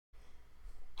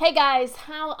Hey guys,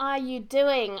 how are you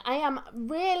doing? I am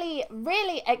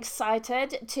really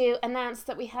excited to announce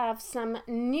that we have some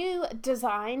new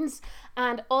designs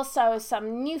and also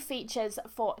some new features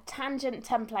for tangent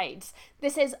templates.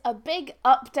 This is a big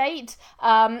update.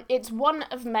 It's one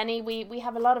of many. We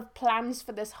have a lot of plans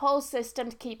for this whole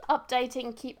system to keep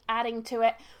updating, keep adding to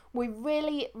it. We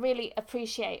really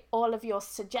appreciate all of your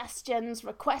suggestions,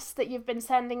 requests that you've been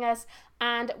sending us,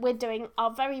 and we're doing our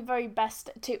very best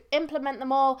to implement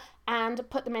them all and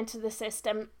put them into the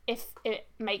system if it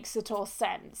makes at all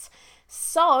sense.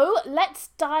 So let's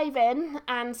dive in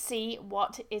and see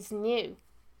what is new.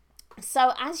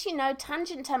 So as you know,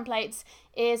 tangent templates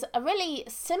is a really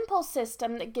simple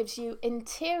system that gives you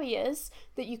interiors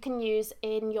that you can use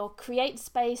in your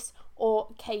CreateSpace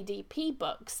or KDP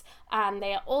books, and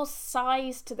they are all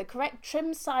sized to the correct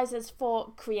trim sizes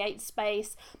for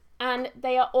CreateSpace, and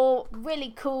they are all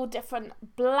really cool different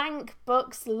blank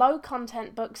books, low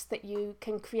content books that you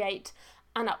can create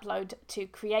and upload to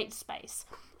CreateSpace.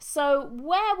 So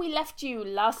where we left you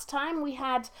last time, we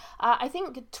had I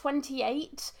think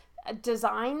 28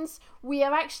 designs.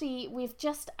 We've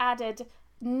just added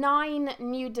 9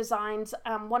 new designs.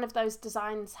 One of those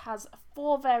designs has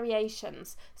 4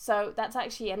 variations, so that's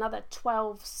actually another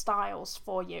 12 styles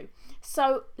for you.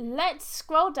 So let's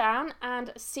scroll down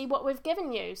and see what we've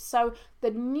given you. So the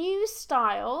new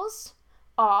styles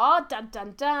are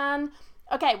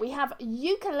okay, we have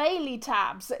ukulele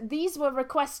tabs. These were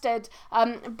requested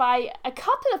by a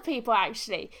couple of people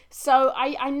actually. So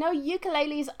I know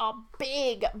ukuleles are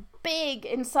big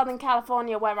in Southern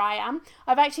California where I am.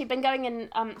 I've actually been going in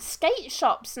skate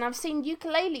shops and I've seen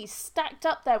ukuleles stacked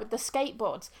up there with the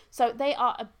skateboards. So they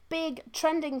are a big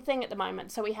trending thing at the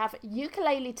moment. So we have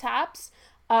ukulele tabs.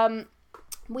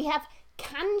 We have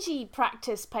Kanji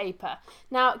practice paper.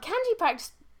 Now Kanji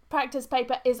practice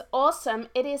paper is awesome.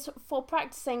 It is for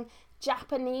practicing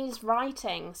Japanese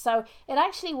writing, so it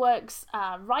actually works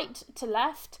right to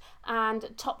left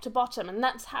and top to bottom, and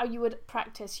that's how you would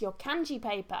practice your kanji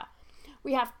paper.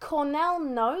 We have Cornell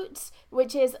Notes,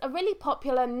 which is a really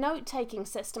popular note-taking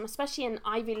system, especially in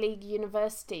Ivy League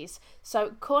universities.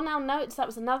 So Cornell Notes, that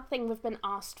was another thing we've been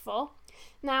asked for.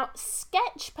 Now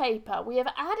sketch paper, we have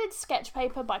added sketch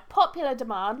paper by popular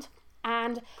demand,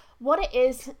 and what it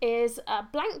is a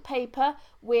blank paper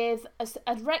with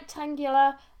a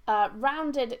rectangular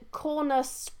rounded corner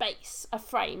space, a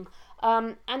frame.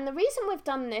 And the reason we've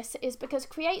done this is because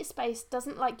CreateSpace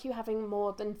doesn't like you having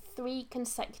more than 3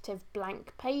 consecutive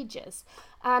blank pages.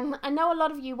 And I know a lot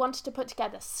of you wanted to put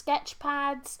together sketch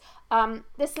pads.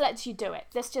 This lets you do it.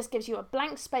 This just gives you a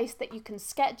blank space that you can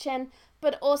sketch in,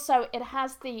 but also it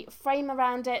has the frame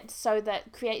around it so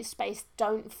that CreateSpace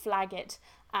don't flag it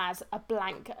as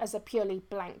a purely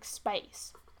blank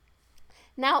space.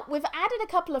 Now we've added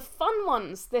a couple of fun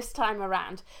ones this time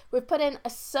around. We've put in a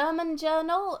sermon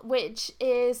journal, which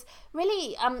is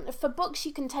really for books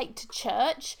you can take to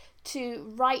church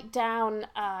to write down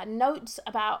notes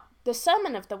about the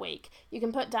sermon of the week. You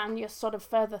can put down your sort of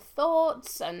further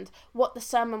thoughts and what the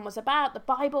sermon was about, the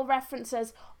Bible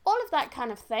references, all of that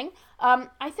kind of thing.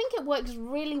 I think it works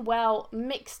really well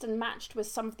mixed and matched with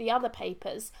some of the other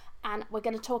papers, and we're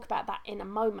going to talk about that in a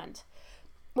moment.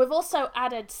 We've also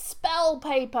added spell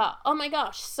paper. Oh my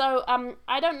gosh. So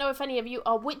I don't know if any of you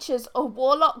are witches or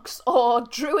warlocks or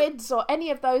druids or any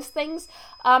of those things,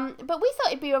 but we thought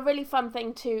it'd be a really fun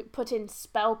thing to put in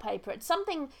spell paper. It's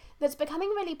something that's becoming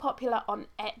really popular on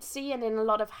Etsy and in a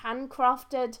lot of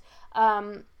handcrafted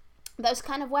those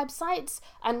kind of websites,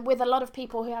 and with a lot of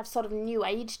people who have sort of new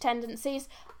age tendencies,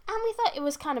 and we thought it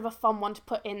was kind of a fun one to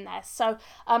put in there. So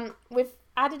we've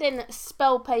added in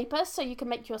spell paper so you can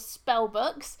make your spell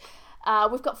books.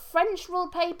 We've got French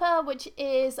ruled paper, which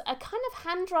is a kind of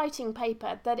handwriting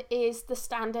paper that is the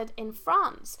standard in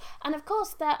France. And of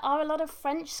course, there are a lot of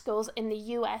French schools in the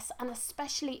US and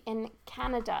especially in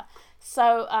Canada.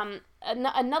 So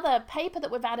another paper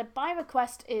that we've added by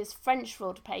request is French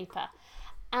ruled paper.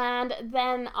 And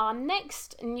then our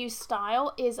next new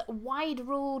style is wide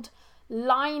ruled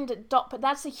lined dot.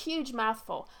 That's a huge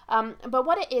mouthful. But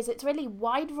what it is, it's really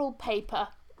wide ruled paper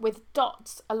with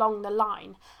dots along the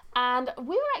line. And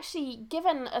we were actually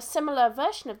given a similar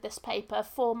version of this paper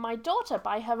for my daughter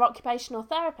by her occupational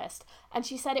therapist, and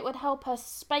she said it would help her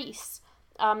space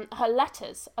her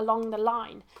letters along the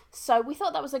line. So we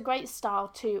thought that was a great style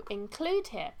to include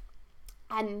here.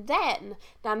 And then,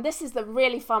 now this is the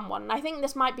really fun one, and I think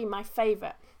this might be my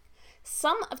favourite.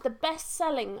 Some of the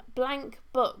best-selling blank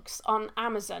books on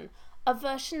Amazon are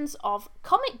versions of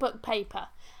comic book paper.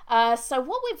 So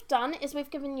what we've done is we've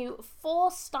given you 4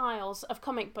 styles of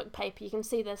comic book paper. You can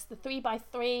see there's the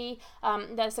 3x3,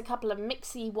 there's a couple of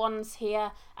mixy ones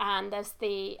here, and there's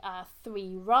the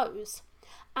 3 rows.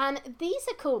 And these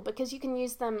are cool because you can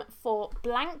use them for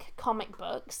blank comic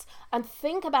books, and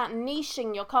think about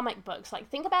niching your comic books. Like,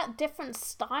 think about different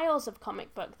styles of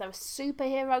comic book. There are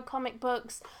superhero comic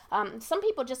books. Some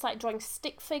people just like drawing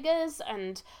stick figures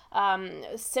and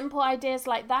simple ideas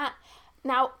like that.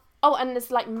 Now, oh, and there's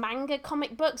like manga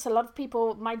comic books. A lot of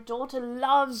people, my daughter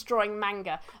loves drawing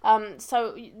manga.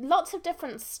 So lots of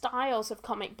different styles of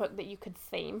comic book that you could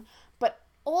theme. But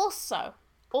also,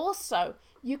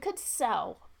 you could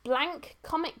sell blank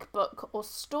comic book or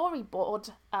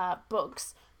storyboard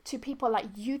books to people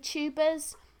like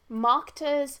YouTubers,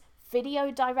 marketers, video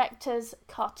directors,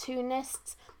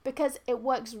 cartoonists, because it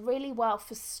works really well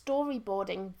for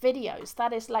storyboarding videos.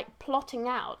 That is like plotting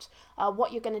out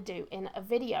what you're going to do in a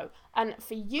video. And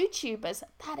for YouTubers,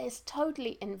 that is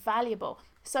totally invaluable.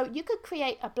 So you could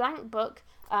create a blank book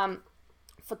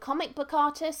for comic book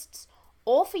artists,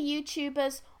 or for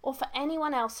YouTubers, or for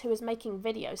anyone else who is making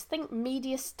videos. Think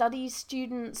media studies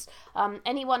students,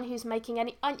 anyone who's making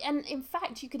any, and in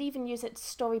fact, you could even use it to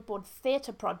storyboard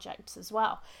theatre projects as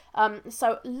well.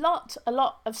 So a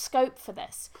lot of scope for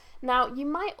this. Now, you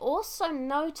might also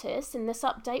notice in this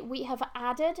update, we have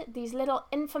added these little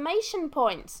information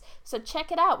points. So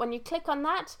check it out. When you click on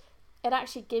that, it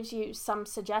actually gives you some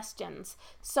suggestions.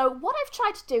 So what I've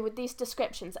tried to do with these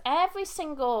descriptions, every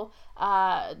single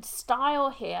style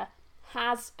here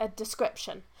has a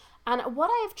description. And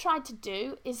what I have tried to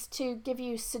do is to give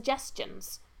you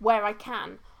suggestions where I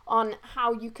can on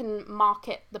how you can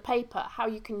market the paper, how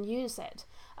you can use it.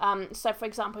 So for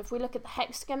example, if we look at the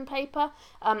Hex Skin Paper,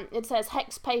 it says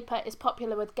Hex paper is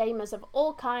popular with gamers of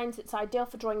all kinds. It's ideal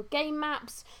for drawing game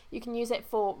maps. You can use it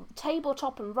for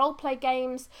tabletop and roleplay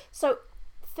games. So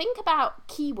think about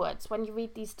keywords when you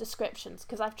read these descriptions,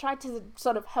 because I've tried to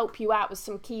sort of help you out with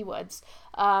some keywords,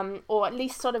 or at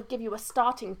least sort of give you a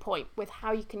starting point with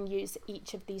how you can use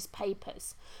each of these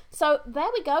papers. So there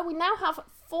we go. We now have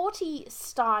 40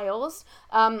 styles.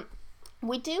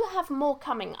 We do have more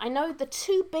coming. I know the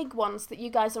 2 big ones that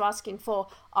you guys are asking for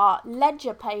are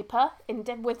ledger paper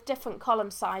with different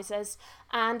column sizes,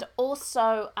 and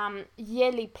also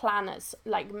yearly planners,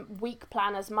 like week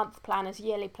planners, month planners,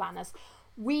 yearly planners.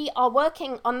 We are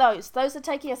working on those. Those are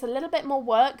taking us a little bit more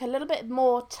work, a little bit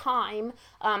more time,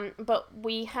 but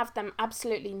we have them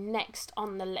absolutely next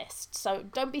on the list. So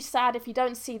don't be sad if you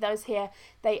don't see those here.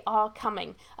 They are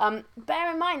coming.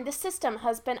 Bear in mind, this system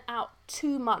has been out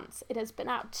 2 months. It has been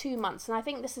out 2 months, and I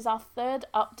think this is our 3rd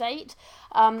update,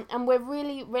 and we're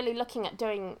really looking at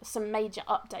doing some major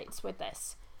updates with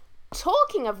this.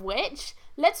 Talking of which,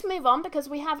 let's move on, because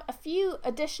we have a few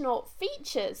additional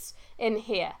features in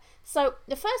here. So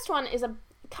the first one is a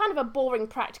kind of a boring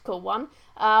practical one.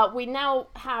 We now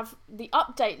have the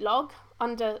update log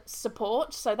under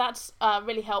support, so that's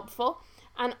really helpful.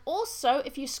 And also,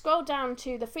 if you scroll down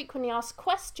to the frequently asked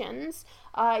questions,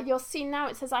 you'll see now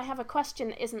it says I have a question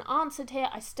that isn't answered here,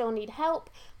 I still need help.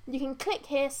 You can click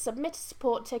here, submit a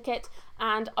support ticket,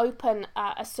 and open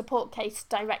a support case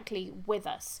directly with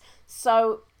us.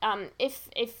 So if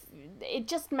it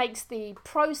just makes the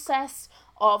process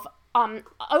of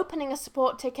opening a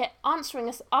support ticket, asking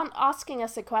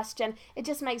us a question, it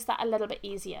just makes that a little bit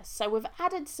easier. So we've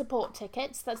added support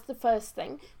tickets, that's the first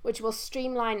thing, which will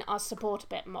streamline our support a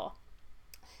bit more.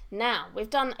 Now, we've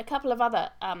done a couple of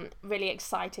other really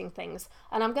exciting things,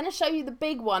 and I'm going to show you the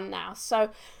big one now.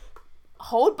 So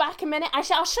hold back a minute.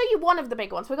 Actually, I'll show you one of the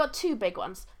big ones. We've got 2 big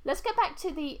ones. Let's get back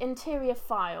to the interior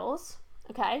files,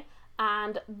 okay?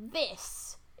 And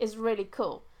this is really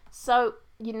cool. So,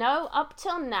 you know, up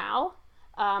till now,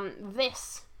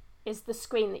 this is the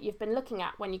screen that you've been looking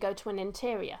at when you go to an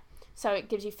interior. So it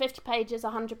gives you 50 pages,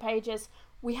 100 pages.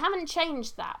 We haven't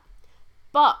changed that,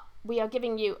 but we are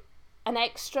giving you an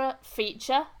extra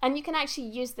feature, and you can actually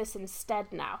use this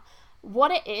instead now.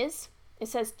 What it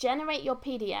says generate your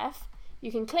PDF.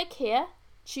 You can click here,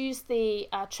 choose the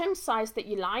trim size that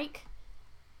you like,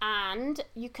 and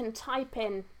you can type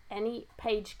in any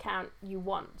page count you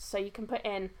want. So you can put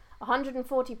in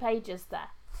 140 pages there,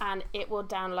 and it will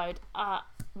download a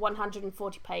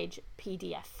 140 page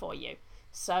PDF for you.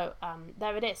 So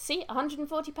there it is. See,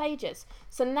 140 pages.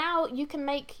 So now you can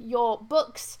make your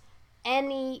books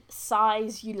any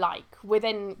size you like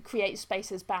within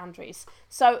CreateSpace's boundaries.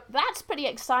 So that's pretty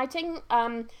exciting.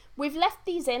 We've left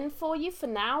these in for you for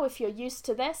now if you're used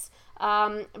to this,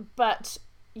 but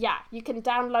yeah, you can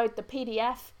download the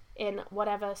PDF in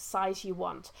whatever size you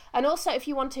want. And also if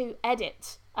you want to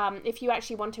edit, if you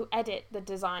actually want to edit the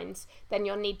designs, then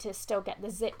you'll need to still get the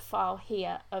zip file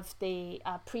here of the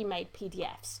pre-made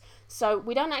PDFs. So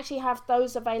we don't actually have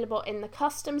those available in the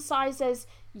custom sizes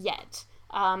yet.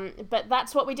 But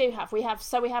that's what we do have. We have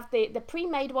the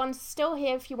pre-made ones still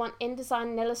here if you want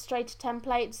InDesign and Illustrator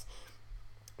templates.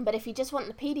 But if you just want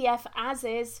the PDF as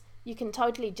is, you can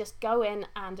totally just go in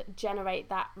and generate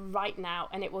that right now,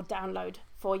 and it will download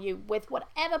for you with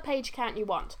whatever page count you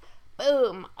want.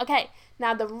 Boom. Okay,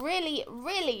 now the really,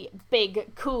 really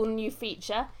big, cool new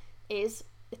feature is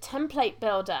the template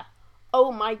builder.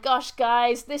 Oh my gosh,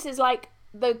 guys, this is like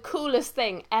the coolest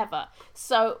thing ever.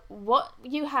 So what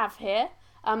you have here,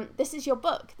 this is your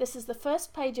book. This is the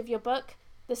first page of your book.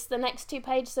 This is the next 2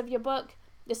 pages of your book.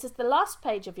 This is the last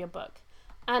page of your book.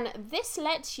 And this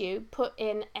lets you put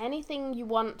in anything you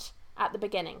want at the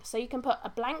beginning. So you can put a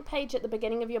blank page at the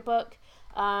beginning of your book.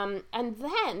 And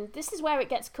then this is where it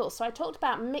gets cool. So I talked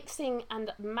about mixing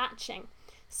and matching.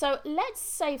 So let's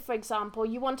say, for example,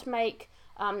 you want to make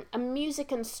a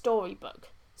music and story book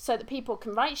so that people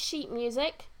can write sheet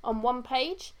music on one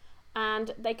page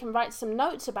and they can write some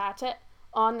notes about it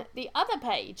on the other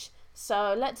page.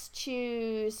 So let's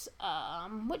choose,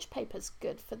 which paper's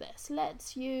good for this?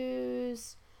 Let's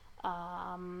use,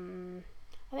 I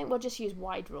think we'll just use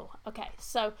wide rule. Okay,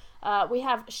 so we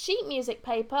have sheet music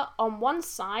paper on one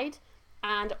side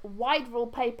and wide rule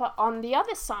paper on the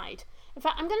other side. In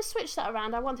fact, I'm going to switch that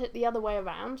around. I want it the other way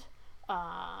around.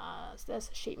 So there's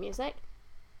sheet music.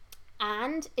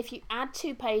 And if you add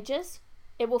 2 pages,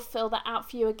 it will fill that out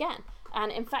for you again.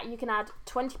 And in fact, you can add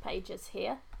 20 pages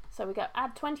here. So we go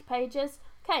add 20 pages.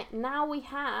 Okay, now we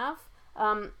have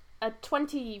a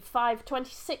 25,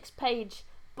 26 page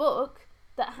book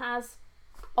that has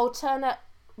alternate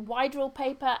wide rule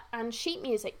paper and sheet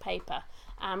music paper.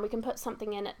 And we can put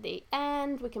something in at the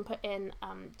end. We can put in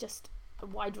just a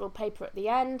wide rule paper at the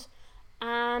end.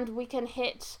 And we can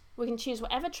choose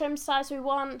whatever trim size we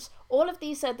want. All of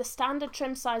these are the standard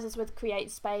trim sizes with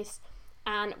CreateSpace.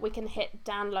 And we can hit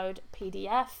download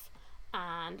PDF.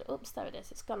 And oops, there it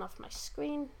is, it's gone off my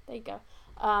screen. There you go.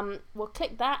 We'll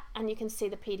click that and you can see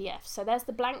the PDF. So there's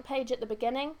the blank page at the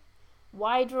beginning.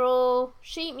 Wide rule,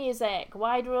 sheet music,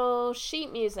 wide rule,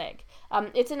 sheet music.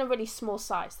 It's in a really small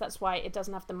size. That's why it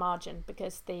doesn't have the margin,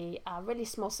 because the really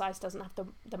small size doesn't have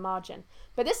the margin.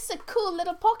 But this is a cool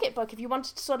little pocket book if you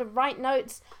wanted to sort of write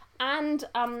notes and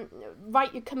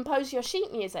compose your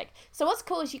sheet music. So what's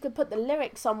cool is you could put the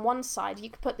lyrics on one side, you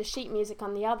could put the sheet music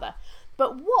on the other.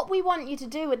 But what we want you to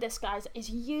do with this, guys, is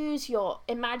use your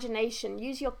imagination,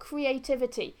 use your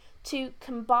creativity to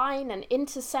combine and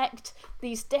intersect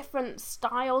these different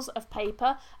styles of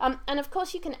paper. And of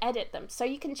course you can edit them. So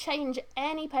you can change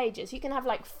any pages. You can have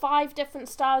like 5 different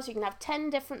styles. You can have 10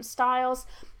 different styles.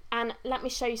 And let me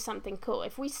show you something cool.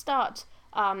 If we start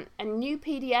a new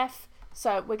PDF,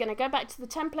 so we're going to go back to the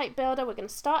template builder. We're going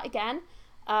to start again.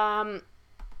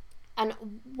 And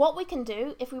what we can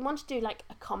do, if we want to do like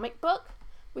a comic book,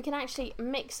 we can actually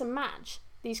mix and match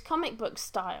these comic book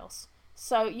styles.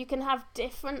 So you can have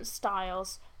different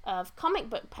styles of comic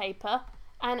book paper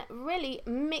and really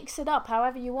mix it up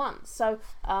however you want. So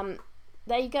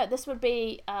there you go. This would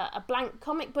be a blank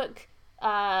comic book,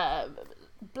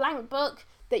 blank book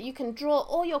that you can draw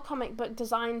all your comic book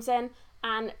designs in,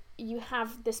 and you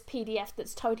have this PDF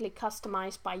that's totally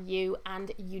customized by you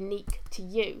and unique to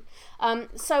you.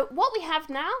 So what we have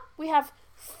now, we have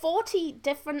 40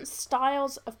 different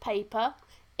styles of paper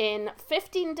in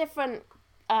 15 different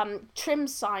trim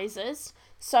sizes,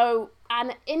 so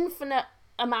an infinite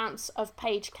amounts of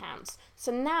page counts.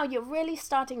 So now you're really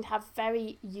starting to have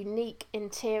very unique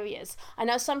interiors. I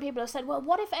know some people have said, well,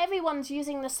 what if everyone's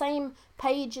using the same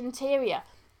page interior?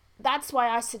 That's why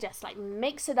I suggest like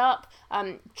mix it up,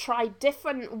 try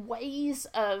different ways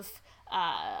of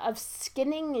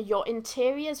skinning your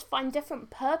interiors, find different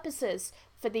purposes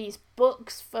for these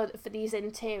books, for these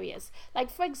interiors. Like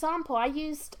for example, I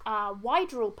used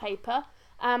wide rule paper,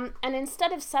 and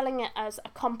instead of selling it as a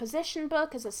composition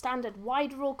book, as a standard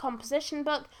wide rule composition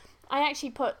book, I actually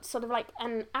put sort of like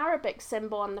an Arabic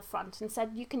symbol on the front and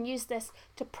said you can use this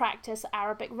to practice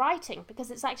Arabic writing,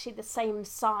 because it's actually the same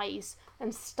size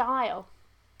and style.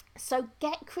 So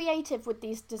get creative with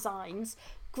these designs,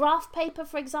 Graph paper,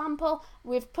 for example,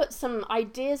 we've put some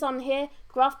ideas on here.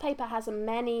 Graph paper has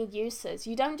many uses.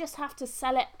 You don't just have to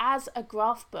sell it as a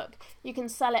graph book. You can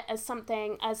sell it as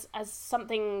something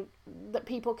something that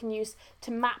people can use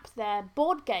to map their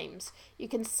board games. You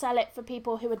can sell it for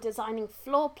people who are designing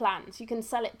floor plans. You can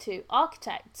sell it to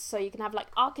architects, so you can have like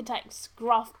architects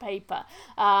graph paper.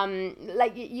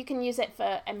 Like you can use it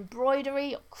for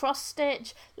embroidery or cross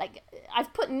stitch. Like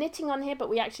I've put knitting on here, but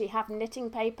we actually have knitting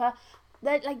paper.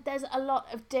 There's a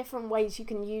lot of different ways you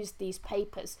can use these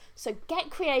papers. So get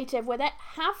creative with it,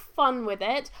 have fun with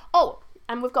it. Oh,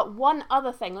 and we've got one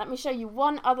other thing. Let me show you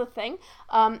one other thing.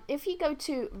 If you go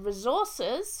to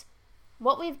resources,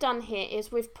 what we've done here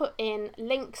is we've put in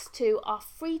links to our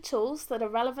free tools that are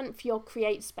relevant for your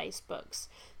CreateSpace books.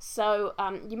 So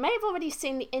you may have already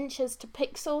seen the inches to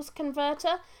pixels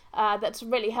converter. That's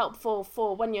really helpful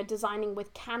for when you're designing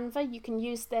with Canva. You can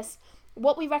use this.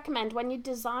 What we recommend when you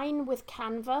design with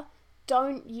Canva,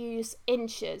 don't use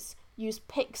inches, use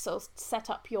pixels to set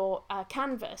up your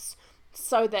canvas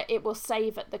so that it will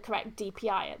save at the correct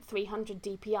DPI, at 300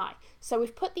 DPI. So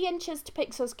we've put the inches to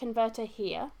pixels converter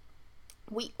here.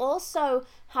 We also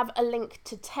have a link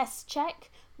to Test Check,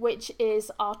 which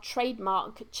is our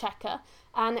trademark checker.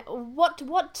 And what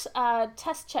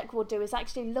Test Check will do is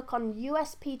actually look on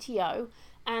USPTO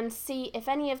and see if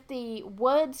any of the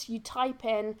words you type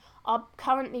in are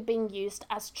currently being used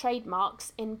as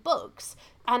trademarks in books.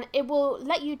 And it will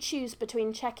let you choose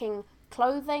between checking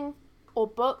clothing or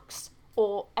books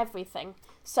or everything.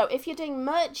 So if you're doing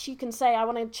merch, you can say, I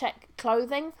want to check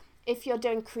clothing. If you're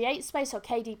doing CreateSpace or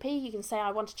KDP, you can say,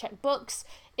 I want to check books.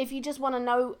 If you just want to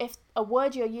know if a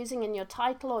word you're using in your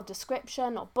title or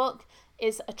description or book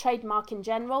is a trademark in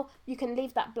general, you can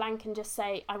leave that blank and just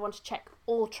say, I want to check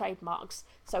all trademarks.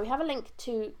 So we have a link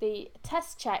to the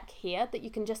test check here that you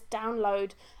can just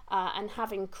download and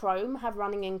have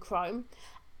running in Chrome.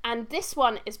 And this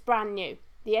one is brand new,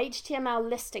 the HTML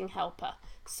listing helper.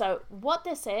 So what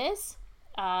this is,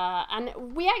 and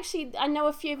I know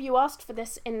a few of you asked for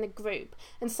this in the group,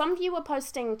 and some of you were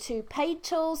posting to paid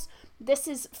tools. This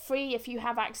is free if you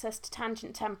have access to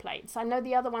tangent templates. I know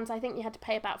the other ones, I think you had to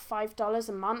pay about $5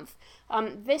 a month.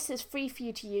 This is free for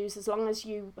you to use as long as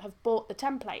you have bought the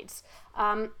templates.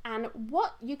 And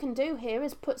what you can do here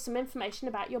is put some information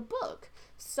about your book.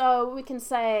 So we can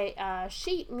say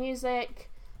sheet music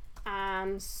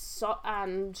and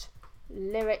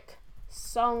lyric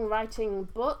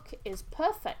songwriting book is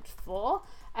perfect for,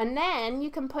 and then you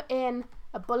can put in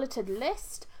a bulleted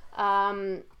list.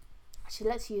 Actually,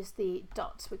 let's use the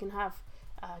dots. We can have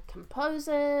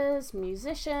composers,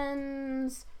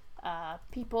 musicians,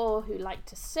 people who like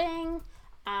to sing,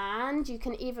 and you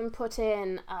can even put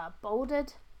in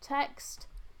bolded text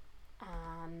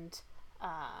and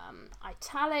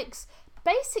italics.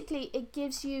 Basically, it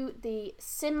gives you the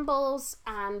symbols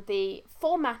and the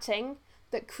formatting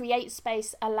that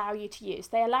CreateSpace allow you to use.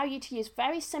 They allow you to use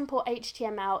very simple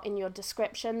HTML in your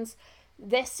descriptions.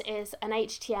 This is an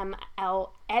HTML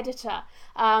editor.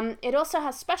 It also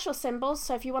has special symbols,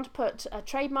 so if you want to put a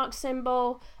trademark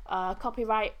symbol,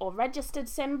 copyright or registered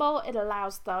symbol, it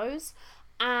allows those.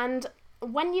 And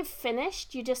when you've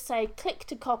finished, you just say click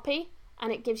to copy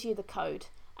and it gives you the code.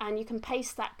 And you can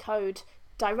paste that code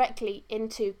directly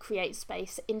into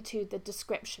CreateSpace, into the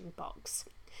description box.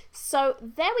 So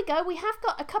there we go. We have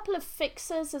got a couple of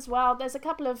fixes as well. There's a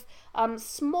couple of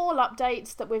small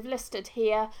updates that we've listed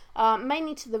here,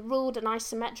 mainly to the ruled and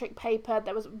isometric paper.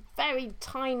 There was a very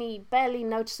tiny, barely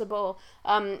noticeable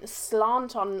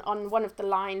slant on one of the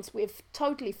lines. We've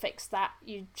totally fixed that.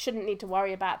 You shouldn't need to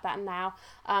worry about that now.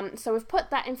 So we've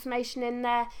put that information in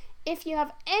there. If you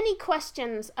have any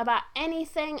questions about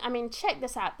anything, I mean, check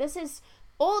this out. This is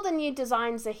all the new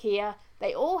designs are here.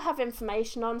 They all have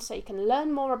information on, so you can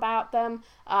learn more about them.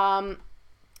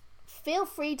 Feel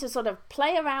free to sort of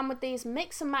play around with these,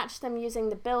 mix and match them using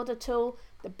the Builder tool.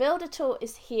 The Builder tool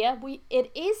is here.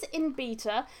 It is in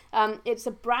beta. It's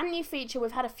a brand new feature.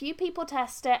 We've had a few people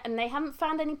test it and they haven't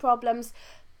found any problems,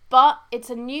 but it's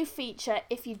a new feature.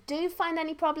 If you do find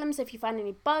any problems, if you find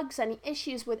any bugs, any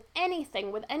issues with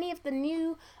anything, with any of the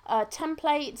new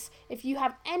templates, if you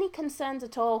have any concerns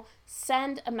at all,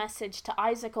 send a message to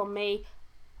Isaac or me.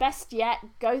 Best yet,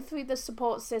 go through the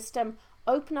support system,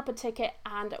 open up a ticket,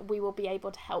 and we will be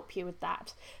able to help you with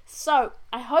that. So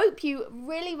I hope you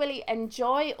really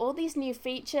enjoy all these new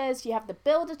features. You have the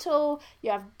Builder tool,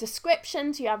 you have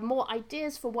descriptions, you have more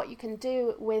ideas for what you can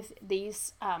do with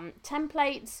these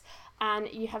templates,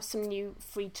 and you have some new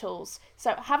free tools.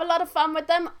 So have a lot of fun with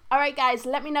them. All right guys,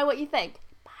 let me know what you think.